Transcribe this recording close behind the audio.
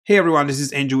Hey everyone, this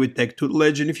is Andrew with Tech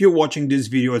Tutelage, and if you're watching this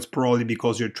video, it's probably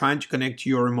because you're trying to connect to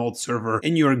your remote server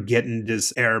and you're getting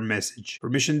this error message,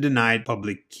 permission denied,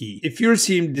 public key. If you're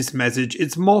seeing this message,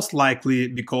 it's most likely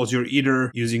because you're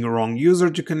either using a wrong user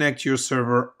to connect to your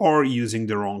server or using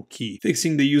the wrong key.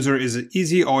 Fixing the user is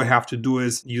easy. All you have to do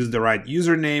is use the right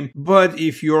username, but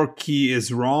if your key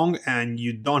is wrong and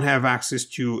you don't have access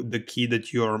to the key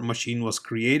that your machine was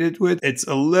created with, it's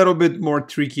a little bit more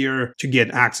trickier to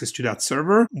get access to that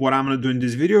server. What I'm going to do in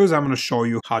this video is I'm going to show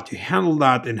you how to handle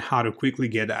that and how to quickly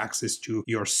get access to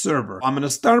your server. I'm going to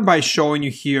start by showing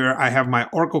you here. I have my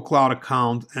Oracle Cloud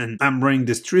account and I'm running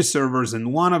these 3 servers,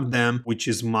 and one of them, which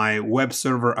is my web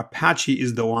server Apache,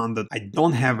 is the one that I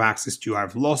don't have access to.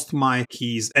 I've lost my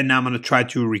keys and I'm going to try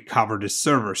to recover this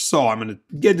server. So I'm going to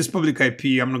get this public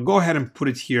IP. I'm going to go ahead and put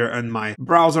it here in my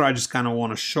browser. I just kind of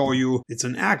want to show you it's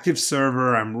an active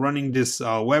server. I'm running this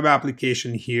web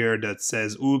application here that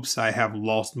says, oops, I have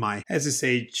lost my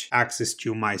SSH access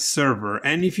to my server.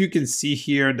 And if you can see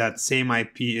here, that same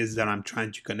IP is that I'm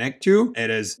trying to connect to. It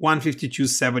is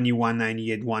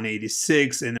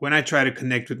 152.70.198.186, and when I try to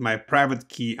connect with my private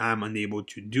key, I'm unable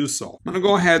to do so. I'm gonna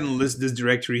go ahead and list this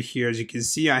directory here. As you can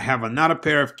see, I have another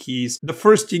pair of keys. The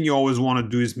first thing you always want to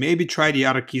do is maybe try the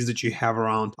other keys that you have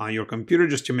around on your computer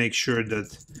just to make sure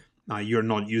that you're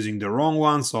not using the wrong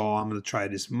one. So I'm going to try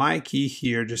this my key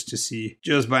here just to see,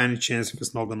 just by any chance, if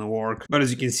it's not going to work. But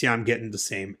as you can see, I'm getting the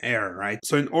same error, right?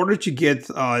 So in order to get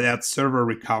that server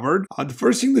recovered, the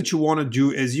first thing that you want to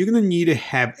do is you're going to need to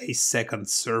have a second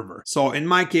server. So in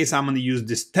my case, I'm going to use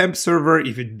this temp server.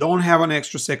 If you don't have an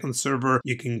extra second server,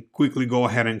 you can quickly go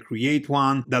ahead and create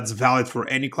one. That's valid for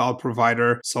any cloud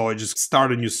provider. So I just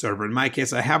start a new server. In my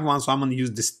case, I have one, so I'm going to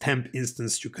use this temp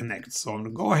instance to connect. So I'm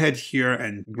going to go ahead here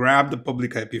and grab the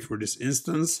public IP for this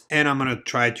instance, and I'm going to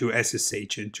try to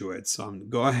SSH into it. So I'm going to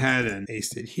go ahead and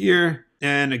paste it here.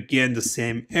 And again, the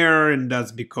same error, and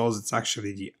that's because it's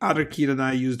actually the other key that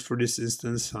I used for this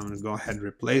instance. So I'm going to go ahead and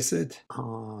replace it.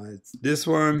 It's this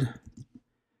one.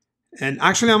 And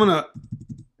actually, I'm going to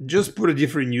just put a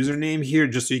different username here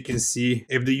just so you can see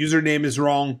if the username is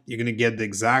wrong, you're going to get the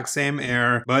exact same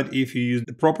error. But if you use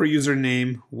the proper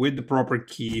username with the proper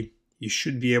key, you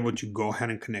should be able to go ahead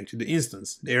and connect to the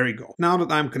instance. There you go. Now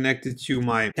that I'm connected to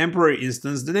my temporary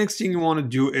instance, the next thing you want to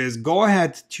do is go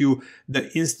ahead to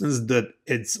the instance that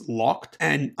it's locked.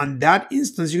 And on that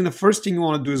instance, the first thing you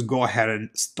want to do is go ahead and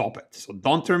stop it. So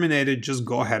don't terminate it, just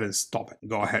go ahead and stop it.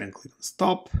 Go ahead and click on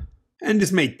stop. And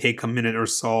this may take a minute or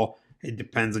so. It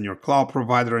depends on your cloud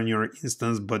provider and your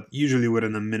instance, but usually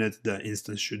within a minute, the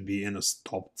instance should be in a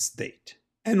stopped state.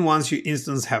 And once your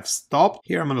instance have stopped,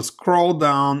 here I'm going to scroll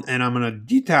down and I'm going to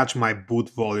detach my boot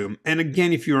volume. And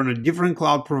again, if you're on a different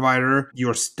cloud provider,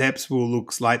 your steps will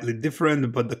look slightly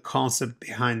different, but the concept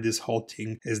behind this whole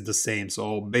thing is the same.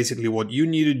 So basically what you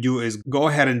need to do is go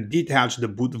ahead and detach the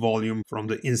boot volume from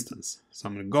the instance. So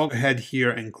I'm going to go ahead here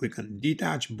and click on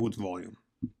detach boot volume.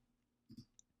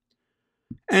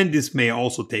 And this may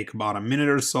also take about a minute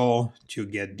or so to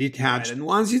get detached. And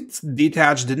once it's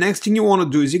detached, the next thing you want to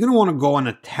do is you're going to want to go and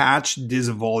attach this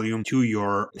volume to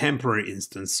your temporary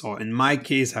instance. So in my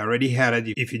case, I already had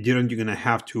it. If you didn't, you're going to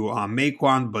have to make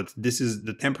one. But this is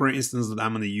the temporary instance that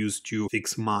I'm going to use to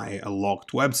fix my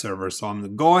locked web server. So I'm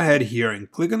going to go ahead here and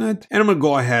click on it. And I'm going to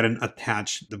go ahead and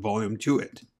attach the volume to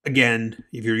it. Again,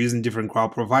 if you're using different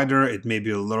cloud provider, it may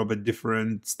be a little bit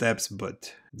different steps,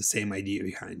 but the same idea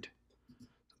behind.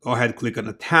 Go ahead, click on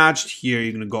attached. Here,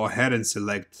 you're going to go ahead and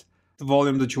select the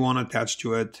volume that you want to attach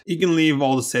to it. You can leave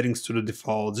all the settings to the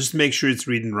default. Just make sure it's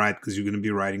reading right because you're going to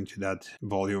be writing to that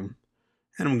volume.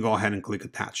 And I'm going to go ahead and click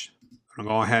attach. I'm going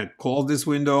to go ahead, close this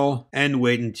window and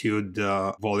wait until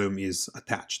the volume is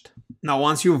attached. Now,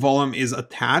 once your volume is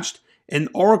attached, in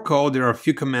Oracle, there are a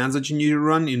few commands that you need to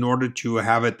run in order to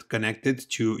have it connected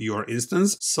to your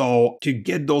instance. So to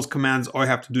get those commands, all you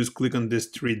have to do is click on these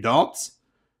 3 dots.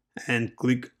 And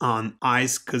click on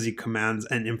iSCSI commands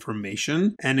and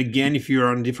information. And again, if you're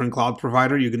on a different cloud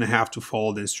provider, you're going to have to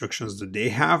follow the instructions that they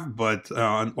have. But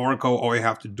on Oracle, all you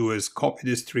have to do is copy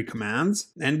these 3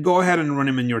 commands and go ahead and run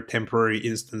them in your temporary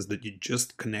instance that you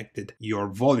just connected your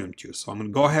volume to. So I'm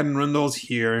going to go ahead and run those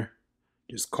here.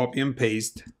 Just copy and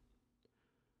paste.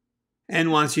 And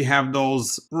once you have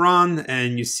those run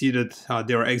and you see that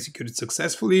they are executed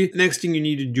successfully, the next thing you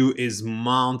need to do is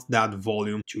mount that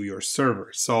volume to your server.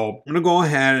 So I'm going to go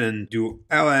ahead and do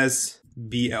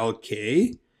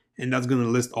ls-blk, and that's going to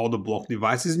list all the blocked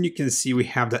devices. And you can see we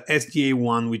have the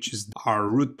SDA1, which is our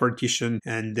root partition,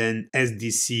 and then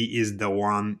SDC is the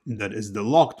one that is the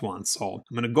locked one. So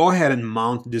I'm going to go ahead and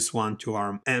mount this one to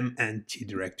our MNT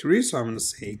directory. So I'm going to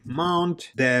say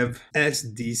mount dev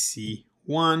SDC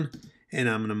 1, and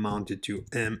I'm going to mount it to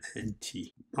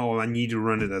mnt. Oh, I need to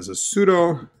run it as a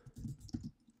sudo.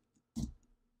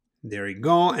 There we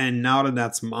go. And now that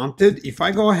that's mounted, if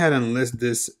I go ahead and list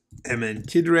this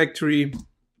mnt directory,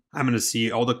 I'm going to see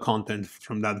all the content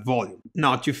from that volume.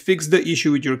 Now, to fix the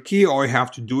issue with your key, all you have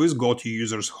to do is go to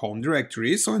user's home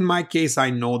directory. So in my case, I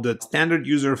know that standard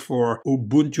user for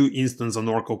Ubuntu instance on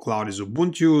Oracle Cloud is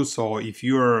Ubuntu. So if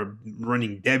you're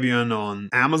running Debian on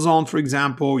Amazon, for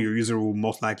example, your user will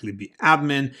most likely be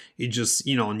admin. You just,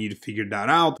 need to figure that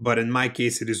out. But in my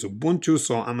case, it is Ubuntu.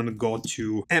 So I'm going to go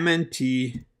to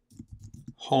mnt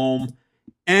home,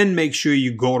 and make sure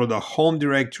you go to the home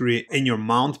directory in your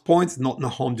mount point, not in the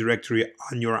home directory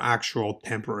on your actual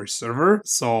temporary server.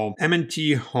 So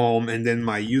mnt home, and then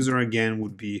my user again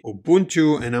would be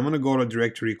Ubuntu, and I'm going to go to a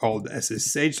directory called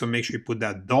SSH. So make sure you put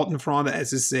that dot in front of the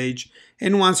SSH.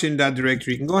 And once you're in that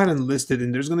directory, you can go ahead and list it,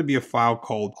 and there's going to be a file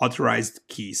called authorized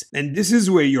keys. And this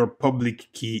is where your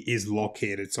public key is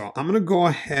located. So I'm going to go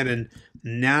ahead and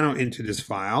nano into this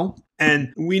file.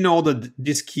 And we know that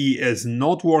this key is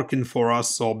not working for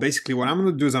us. So basically what I'm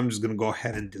going to do is I'm just going to go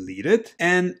ahead and delete it.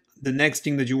 And the next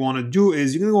thing that you want to do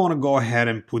is you're going to want to go ahead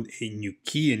and put a new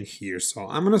key in here. So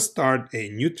I'm going to start a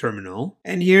new terminal.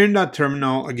 And here in that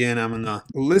terminal, again, I'm going to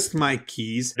list my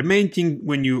keys. The main thing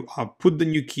when you put the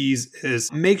new keys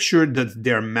is make sure that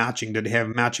they're matching, that they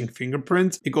have matching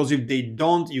fingerprints. Because if they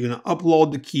don't, you're going to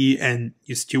upload the key and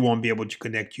you still won't be able to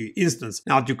connect to your instance.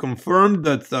 Now, to confirm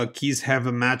that the keys have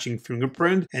a matching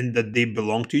fingerprint and that they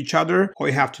belong to each other, all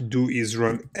you have to do is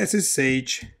run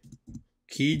SSH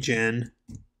keygen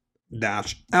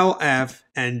 -lf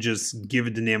and just give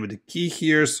it the name of the key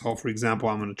here. So for example,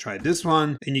 I'm going to try this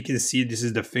one, and you can see this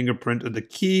is the fingerprint of the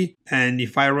key. And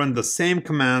if I run the same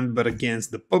command but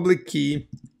against the public key,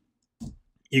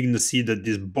 you're going to see that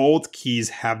these both keys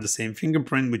have the same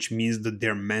fingerprint, which means that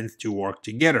they're meant to work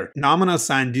together. Now I'm going to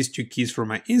assign these two keys for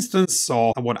my instance.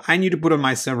 So what I need to put on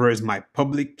my server is my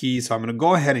public key. So I'm going to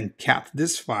go ahead and cat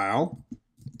this file.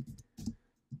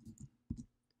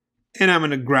 And I'm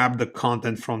going to grab the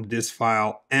content from this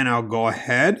file, and I'll go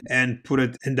ahead and put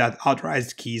it in that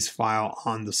authorized keys file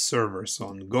on the server. So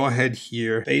I'm going to go ahead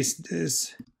here, paste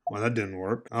this. Well, that didn't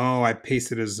work. Oh, I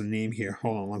pasted it as a name here.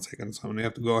 Hold on 1 second. So I'm going to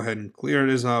have to go ahead and clear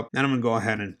this up. And I'm going to go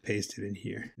ahead and paste it in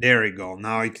here. There we go.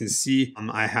 Now you can see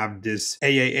I have this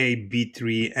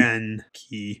AAAB3N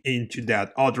key into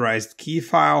that authorized key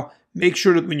file. Make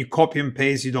sure that when you copy and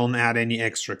paste, you don't add any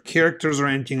extra characters or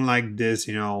anything like this,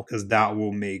 because that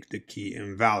will make the key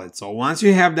invalid. So once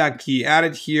you have that key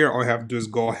added here, all you have to do is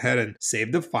go ahead and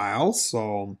save the file.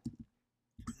 So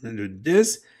I'm going to do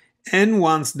this. And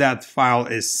once that file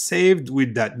is saved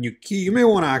with that new key, you may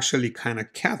want to actually kind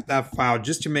of cat that file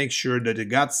just to make sure that it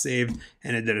got saved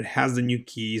and that it has the new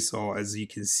key. So as you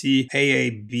can see,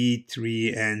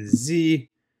 AAB3NZ.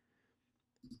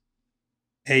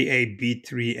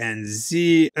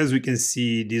 AAB3NZ. As we can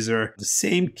see, these are the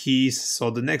same keys. So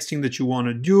the next thing that you want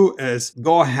to do is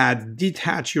go ahead,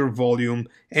 detach your volume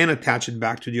and attach it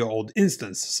back to the old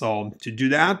instance. So to do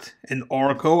that in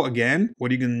Oracle, again,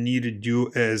 what you're going to need to do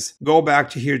is go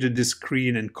back to here to this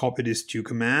screen and copy these two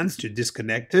commands to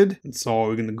disconnected. And so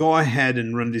we're going to go ahead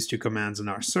and run these two commands on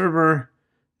our server.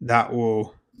 That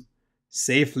will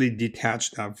safely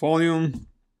detach that volume.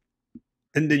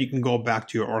 And then you can go back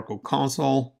to your Oracle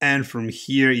console, and from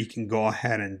here you can go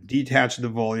ahead and detach the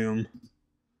volume.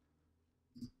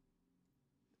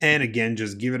 And again,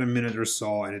 just give it a minute or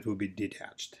so and it will be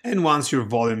detached. And once your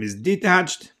volume is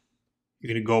detached,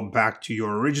 you're going to go back to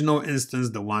your original instance,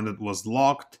 the one that was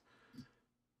locked.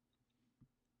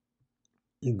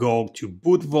 Go to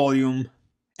boot volume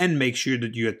and make sure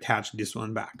that you attach this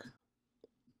one back.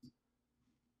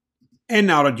 And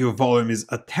now that your volume is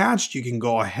attached, you can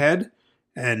go ahead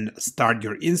and start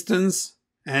your instance.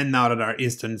 And now that our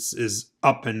instance is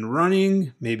up and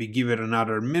running, maybe give it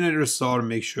another minute or so to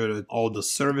make sure that all the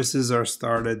services are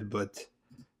started, but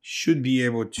should be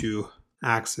able to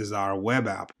access our web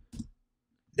app.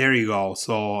 There you go.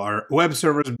 So our web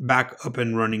server is back up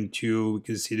and running too. We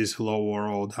can see this hello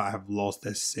world. I have lost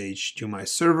SSH to my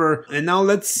server. And now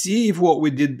let's see if what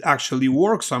we did actually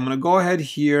works. So I'm going to go ahead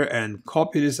here and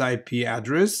copy this IP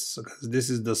address because this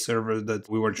is the server that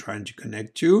we were trying to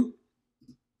connect to.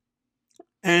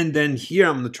 And then here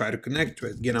I'm going to try to connect to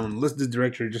it. Again, I'm going to list this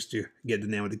directory just to get the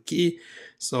name of the key.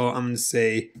 So I'm going to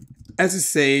say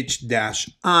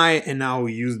SSH-I, and now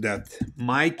we use that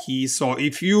my key. So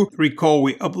if you recall,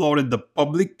 we uploaded the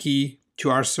public key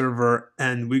to our server,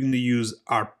 and we're going to use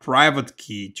our private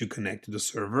key to connect to the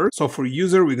server. So for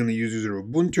user, we're going to use user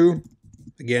Ubuntu.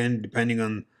 Again, depending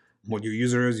on what your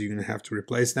user is, you're going to have to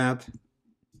replace that.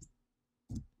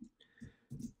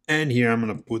 And here I'm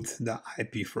going to put the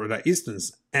IP for the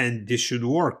instance, and this should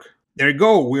work. There you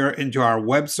go, we're into our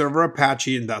web server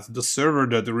Apache, and that's the server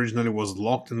that originally was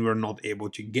locked and we're not able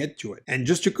to get to it. And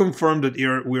just to confirm that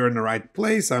we're in the right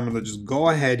place, I'm going to just go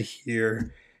ahead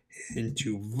here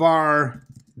into var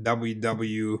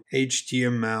www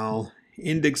html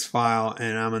index file,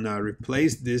 and I'm going to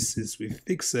replace this since we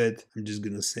fixed it. I'm just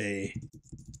going to say,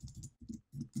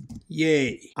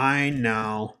 yay, I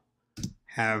now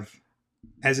have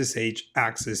SSH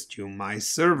access to my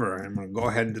server. I'm going to go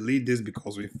ahead and delete this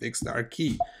because we fixed our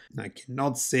key. I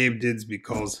cannot save this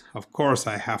because, of course,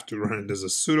 I have to run it as a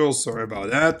sudo. Sorry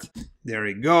about that. There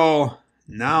we go.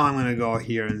 Now I'm going to go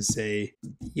here and say,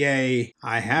 yay,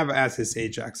 I have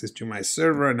SSH access to my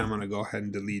server, and I'm going to go ahead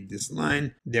and delete this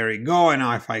line. There we go. And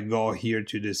now if I go here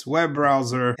to this web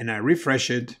browser and I refresh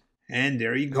it, and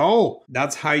there you go.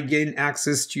 That's how you gain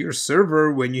access to your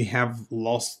server when you have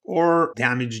lost or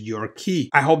damaged your key.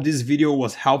 I hope this video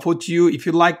was helpful to you. If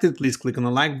you liked it, please click on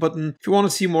the like button. If you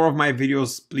want to see more of my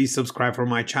videos, please subscribe for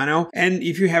my channel. And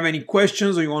if you have any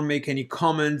questions or you want to make any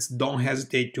comments, don't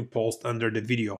hesitate to post under the video.